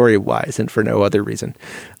and, story-wise, and for no other reason.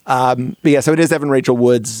 But yeah, so it is Evan Rachel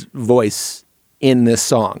Wood's voice in this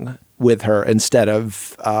song with her instead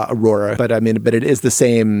of Aurora. But it is the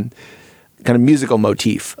same kind of musical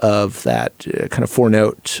motif of that kind of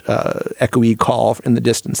four-note echoey call in the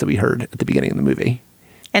distance that we heard at the beginning of the movie.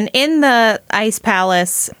 And in the Ice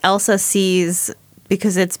Palace, Elsa sees,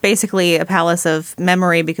 because it's basically a palace of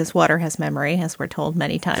memory, because water has memory, as we're told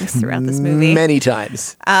many times throughout this movie. Many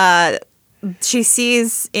times. She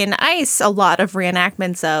sees in ice a lot of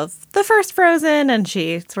reenactments of the first Frozen, and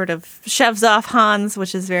she sort of shoves off Hans,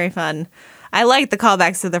 which is very fun. I like the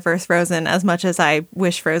callbacks to the first Frozen as much as I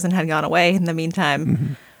wish Frozen had gone away in the meantime.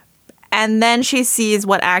 Mm-hmm. And then she sees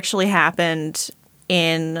what actually happened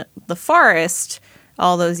in the forest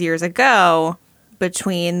all those years ago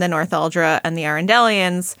between the Northuldra and the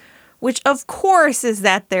Arendellians, which of course is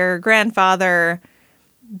that their grandfather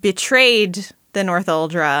betrayed the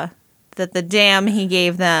Northuldra, that the dam he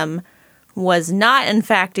gave them was not in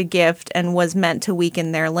fact a gift and was meant to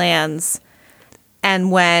weaken their lands.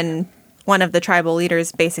 And when one of the tribal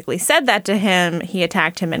leaders basically said that to him, he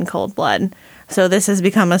attacked him in cold blood. So this has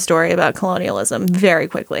become a story about colonialism very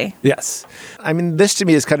quickly. Yes. I mean, this to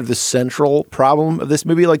me is kind of the central problem of this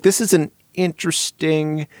movie. Like, this is an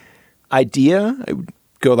interesting idea. I would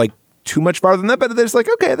go like too much farther than that, but there's like,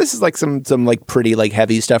 okay, this is like some like pretty like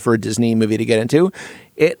heavy stuff for a Disney movie to get into.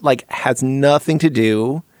 It like has nothing to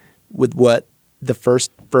do with what the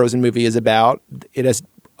first Frozen movie is about. It has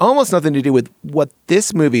almost nothing to do with what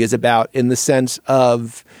this movie is about, in the sense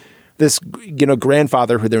of this,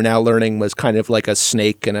 grandfather who they're now learning was kind of like a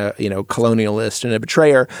snake and a, colonialist and a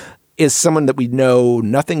betrayer. is someone that we know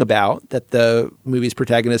nothing about, that the movie's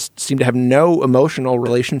protagonists seem to have no emotional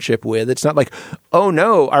relationship with. It's not like, oh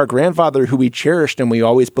no, our grandfather who we cherished and we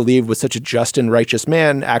always believed was such a just and righteous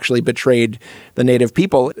man actually betrayed the native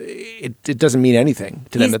people. It doesn't mean anything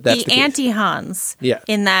to them that that's the case. Anti-Hans. Yeah.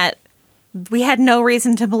 In that we had no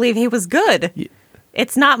reason to believe he was good. Yeah.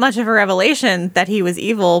 It's not much of a revelation that he was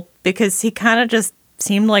evil because he kind of just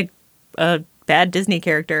seemed like a bad Disney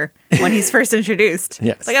character when he's first introduced.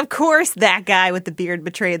 Yes. Like, of course that guy with the beard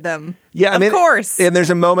betrayed them. Yeah, of course. And there's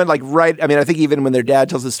a moment I think even when their dad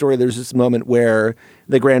tells the story, there's this moment where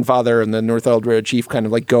the grandfather and the Northuldra chief kind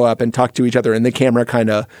of like go up and talk to each other and the camera kind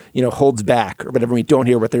of, holds back or whatever. We don't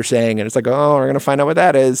hear what they're saying. And it's like, oh, we're going to find out what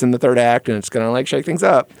that is in the third act. And it's going to like shake things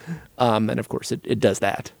up. And of course it does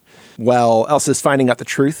that. Well, Elsa's finding out the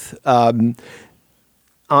truth. Anna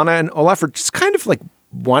and Olaf are just kind of like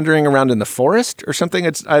wandering around in the forest or something.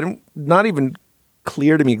 It's not even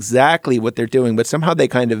clear to me exactly what they're doing, but somehow they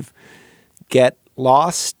kind of get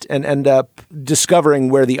lost and end up discovering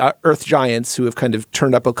where the earth giants, who have kind of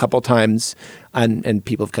turned up a couple times and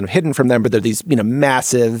people have kind of hidden from them, but they're these,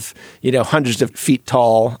 massive, hundreds of feet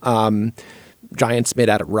tall giants made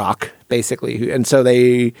out of rock, basically. And so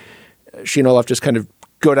she and Olaf just kind of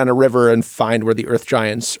go down a river and find where the earth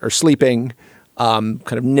giants are sleeping,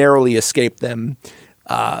 kind of narrowly escape them.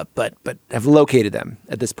 But have located them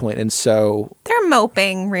at this point. And so they're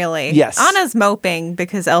moping, really. Yes. Anna's moping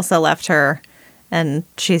because Elsa left her and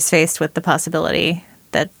she's faced with the possibility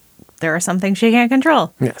that there are some things she can't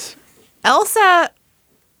control. Yes. Elsa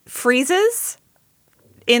freezes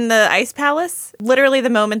in the ice palace. Literally the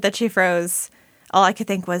moment that she froze, all I could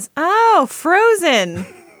think was, oh, Frozen.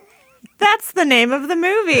 That's the name of the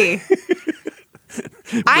movie.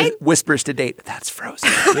 Whispers to date, that's Frozen.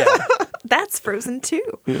 Yeah. That's Frozen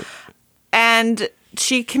too. Yeah. And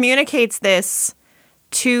she communicates this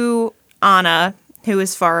to Anna, who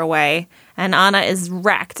is far away, and Anna is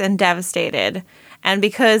wrecked and devastated. And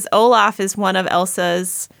because Olaf is one of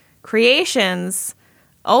Elsa's creations,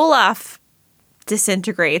 Olaf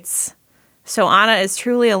disintegrates. So Anna is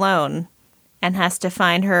truly alone and has to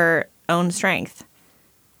find her own strength,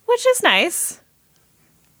 which is nice.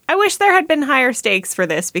 I wish there had been higher stakes for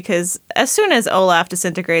this because as soon as Olaf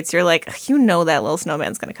disintegrates, you're like, that little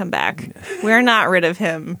snowman's going to come back. We're not rid of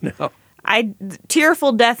him. No.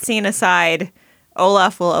 Tearful death scene aside,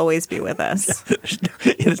 Olaf will always be with us.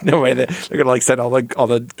 There's no way that they're going to send all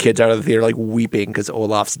the kids out of the theater weeping because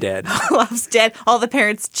Olaf's dead. Olaf's dead. All the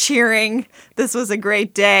parents cheering. This was a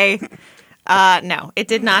great day. No, it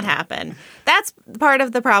did not happen. That's part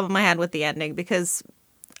of the problem I had with the ending because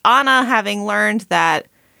Anna, having learned that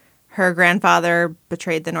her grandfather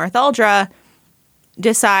betrayed the Northuldra,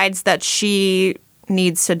 decides that she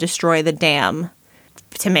needs to destroy the dam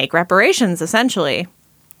to make reparations, essentially,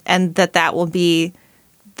 and that will be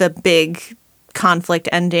the big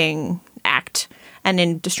conflict-ending act. And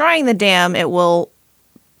in destroying the dam, it will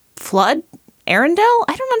flood Arendelle?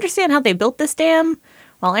 I don't understand how they built this dam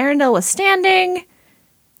while Arendelle was standing.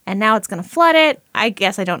 And now it's going to flood it. I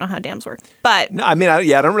guess I don't know how dams work. But no, I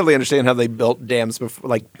don't really understand how they built dams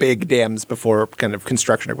before, big dams before kind of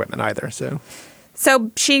construction equipment either.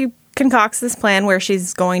 So she concocts this plan where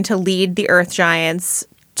she's going to lead the earth giants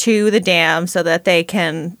to the dam so that they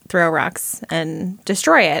can throw rocks and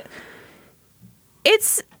destroy it.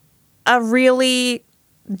 It's a really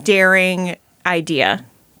daring idea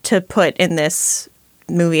to put in this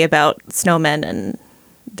movie about snowmen, and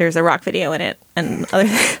there's a rock video in it and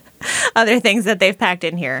other things that they've packed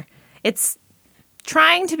in here. It's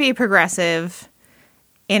trying to be progressive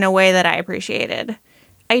in a way that I appreciated.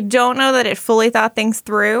 I don't know that it fully thought things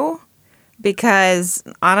through because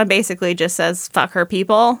Anna basically just says, fuck her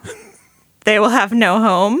people. They will have no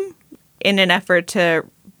home in an effort to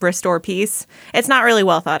restore peace. It's not really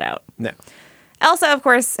well thought out. No. Elsa, of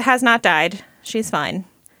course, has not died. She's fine.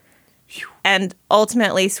 And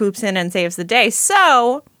ultimately swoops in and saves the day.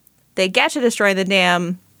 So they get to destroy the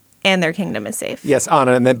dam and their kingdom is safe. Yes,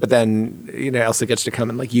 Anna, but then Elsa gets to come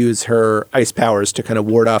and use her ice powers to kind of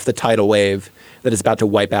ward off the tidal wave that is about to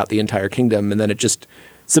wipe out the entire kingdom, and then it just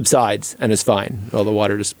subsides and is fine. All the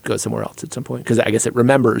water just goes somewhere else at some point because I guess it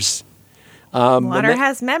remembers. Water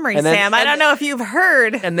has memory, Sam. I don't know if you've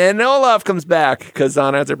heard. And then Olaf comes back because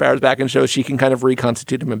Anna has her powers back and shows she can kind of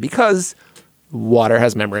reconstitute him, and because water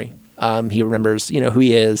has memory. He remembers, who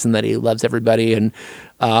he is and that he loves everybody. And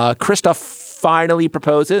Kristoff finally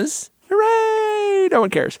proposes. Hooray! No one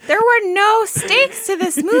cares. There were no stakes to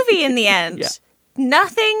this movie in the end. Yeah.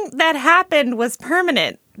 Nothing that happened was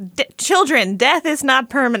permanent. Children, death is not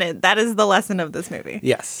permanent. That is the lesson of this movie.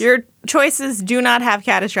 Yes. Your choices do not have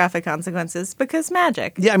catastrophic consequences because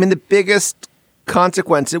magic. Yeah, I mean, the biggest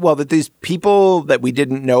consequence, well, that these people that we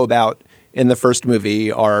didn't know about in the first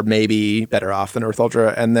movie are maybe better off than Earth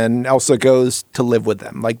Ultra, and then Elsa goes to live with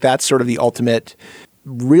them. Like, that's sort of the ultimate,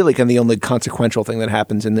 really kind of the only consequential thing that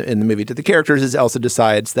happens in the movie to the characters is Elsa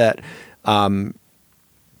decides that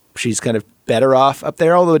she's kind of better off up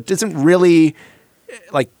there, although it isn't really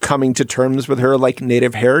like coming to terms with her like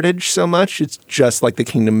native heritage so much. It's just like the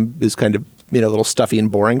kingdom is kind of, a little stuffy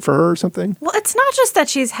and boring for her or something. Well, it's not just that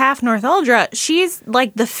she's half North Uldra. She's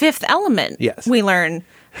like the fifth element. Yes. We learn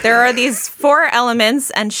there are these 4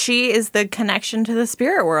 elements and she is the connection to the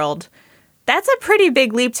spirit world. That's a pretty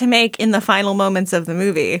big leap to make in the final moments of the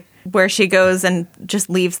movie, where she goes and just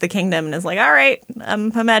leaves the kingdom and is like, all right,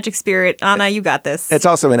 I'm a magic spirit. Anna, you got this. It's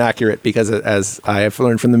also inaccurate because, as I have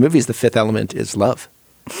learned from the movies, the 5th element is love.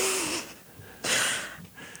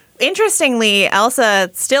 Interestingly, Elsa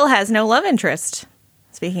still has no love interest.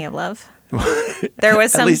 Speaking of love, there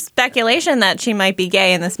was some speculation that she might be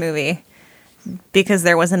gay in this movie because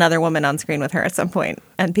there was another woman on screen with her at some point,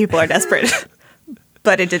 and people are desperate.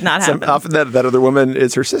 But it did not happen. Often that other woman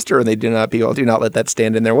is her sister, and they do not let that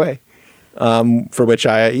stand in their way. For which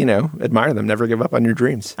I, admire them. Never give up on your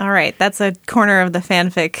dreams. All right, that's a corner of the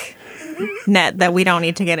fanfic net that we don't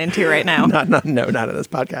need to get into right now. Not in this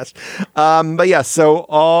podcast. But yeah, so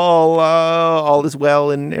all is well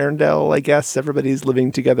in Arendelle. I guess everybody's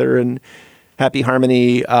living together in happy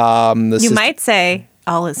harmony. You might say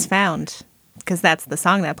all is found, because that's the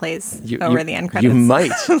song that plays over the end credits. You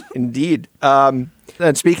might, indeed.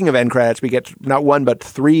 And speaking of end credits, we get not 1 but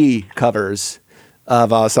 3 covers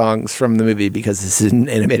of songs from the movie, because this is an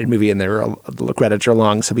animated movie and the credits are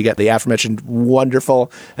long. So we get the aforementioned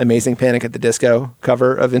wonderful, amazing Panic at the Disco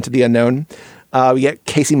cover of Into the Unknown. We get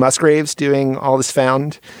Casey Musgraves doing All Is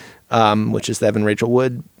Found, which is the Evan Rachel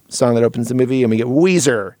Wood song that opens the movie. And we get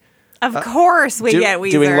Weezer. Of course we get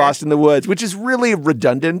Weezer. Doing Lost in the Woods, which is really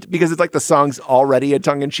redundant because it's like the song's already a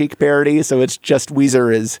tongue-in-cheek parody. So it's just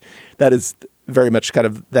Weezer is very much kind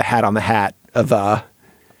of the hat on the hat of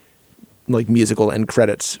like musical end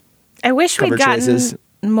credits. I wish we'd gotten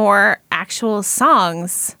more actual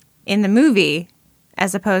songs in the movie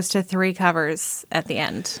as opposed to 3 covers at the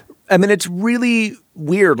end. I mean, it's really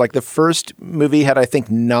weird. Like, the first movie had, I think,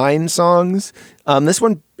 9 songs. This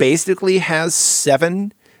one basically has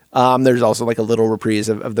 7. There's also like a little reprise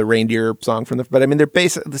of the reindeer song but I mean, they're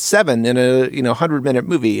basically the 7 in a 100-minute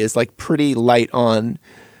movie is like pretty light on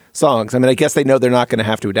songs. I mean, I guess they know they're not going to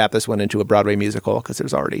have to adapt this one into a Broadway musical because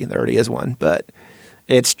there already is one, but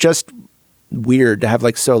it's just weird to have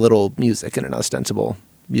like so little music in an ostensible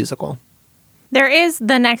musical. There is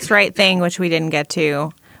The Next Right Thing, which we didn't get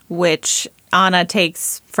to, which Anna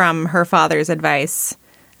takes from her father's advice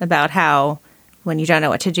about how when you don't know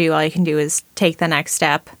what to do, all you can do is take the next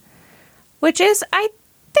step. Which is, I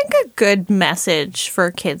think, a good message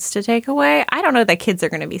for kids to take away. I don't know that kids are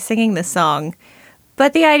going to be singing this song,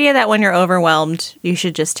 but the idea that when you're overwhelmed, you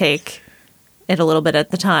should just take it a little bit at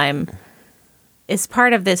the time is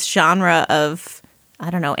part of this genre of,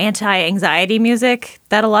 anti-anxiety music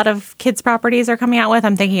that a lot of kids' properties are coming out with.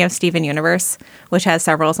 I'm thinking of Steven Universe, which has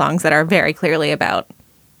several songs that are very clearly about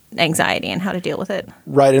anxiety and how to deal with it.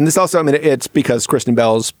 Right. And this also, it's because Kristen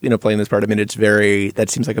Bell's, playing this part. That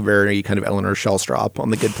seems like a very kind of Eleanor Shellstrop on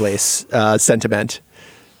The Good Place sentiment.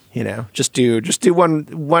 Just do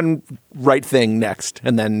one right thing next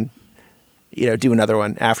and then, do another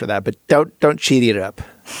one after that. But don't cheat it up.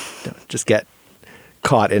 Don't just get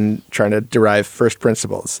caught in trying to derive first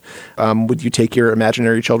principles. Would you take your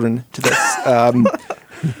imaginary children to this?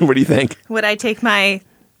 What do you think? Would I take my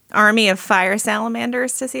army of fire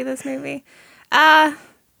salamanders to see this movie? Yeah,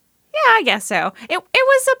 I guess so. It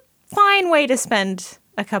was a fine way to spend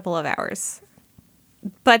a couple of hours.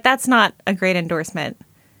 But that's not a great endorsement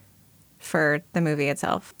for the movie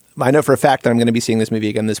itself. I know for a fact that I'm going to be seeing this movie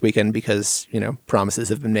again this weekend because, promises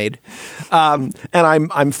have been made. And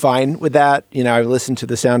I'm fine with that. I've listened to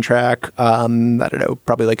the soundtrack, I don't know,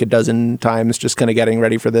 probably like a dozen times just kind of getting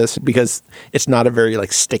ready for this because it's not a very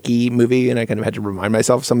like sticky movie. And I kind of had to remind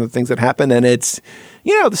myself of some of the things that happen. And it's,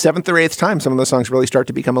 the 7th or 8th time, some of those songs really start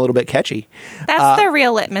to become a little bit catchy. That's the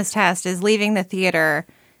real litmus test is leaving the theater.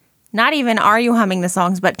 Not even are you humming the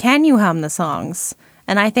songs, but can you hum the songs?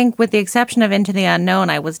 And I think with the exception of Into the Unknown,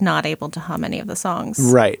 I was not able to hum any of the songs.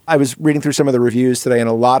 Right. I was reading through some of the reviews today, and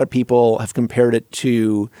a lot of people have compared it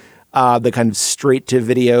to the kind of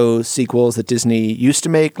straight-to-video sequels that Disney used to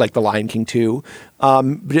make, like The Lion King 2.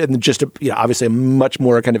 And just, obviously a much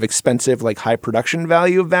more kind of expensive, like high production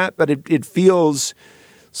value of that. But it feels,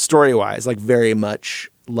 story-wise, like very much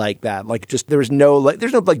like that. Like just there's no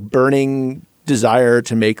burning desire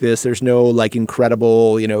to make this. There's no like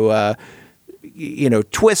incredible,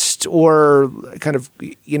 twist or kind of,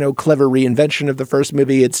 clever reinvention of the first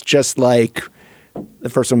movie. It's just like the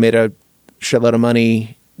first one made a shitload of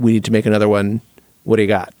money. We need to make another one. What do you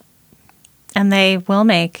got? And they will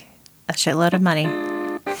make a shitload of money.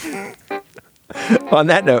 On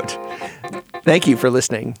that note, thank you for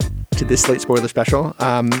listening to this Slate Spoiler Special.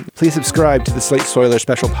 Please subscribe to the Slate Spoiler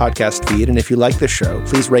Special podcast feed. And if you like this show,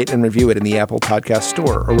 please rate and review it in the Apple Podcast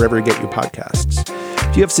Store or wherever you get your podcasts.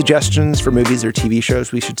 If you have suggestions for movies or TV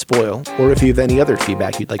shows we should spoil, or if you have any other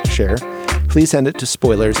feedback you'd like to share, please send it to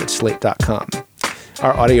spoilers@slate.com.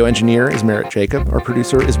 Our audio engineer is Merritt Jacob. Our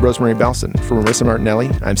producer is Rosemary Belson. For Marissa Martinelli,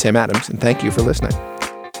 I'm Sam Adams, and thank you for listening.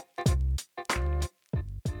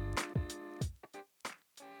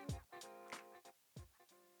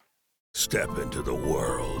 Step into the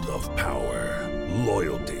world of power,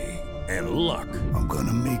 loyalty, and luck. I'm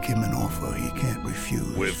gonna make him an offer he can't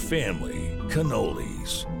refuse. With family,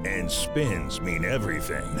 cannolis, and spins mean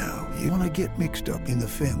everything. Now, you wanna get mixed up in the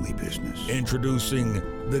family business. Introducing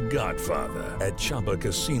The Godfather at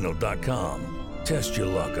ChumbaCasino.com. Test your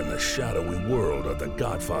luck in the shadowy world of The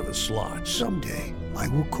Godfather slot. Someday, I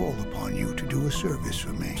will call upon you to do a service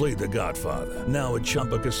for me. Play The Godfather, now at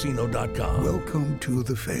ChumbaCasino.com. Welcome to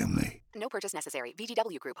the family. No purchase necessary.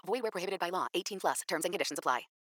 VGW Group. Void where prohibited by law. 18+. Terms and conditions apply.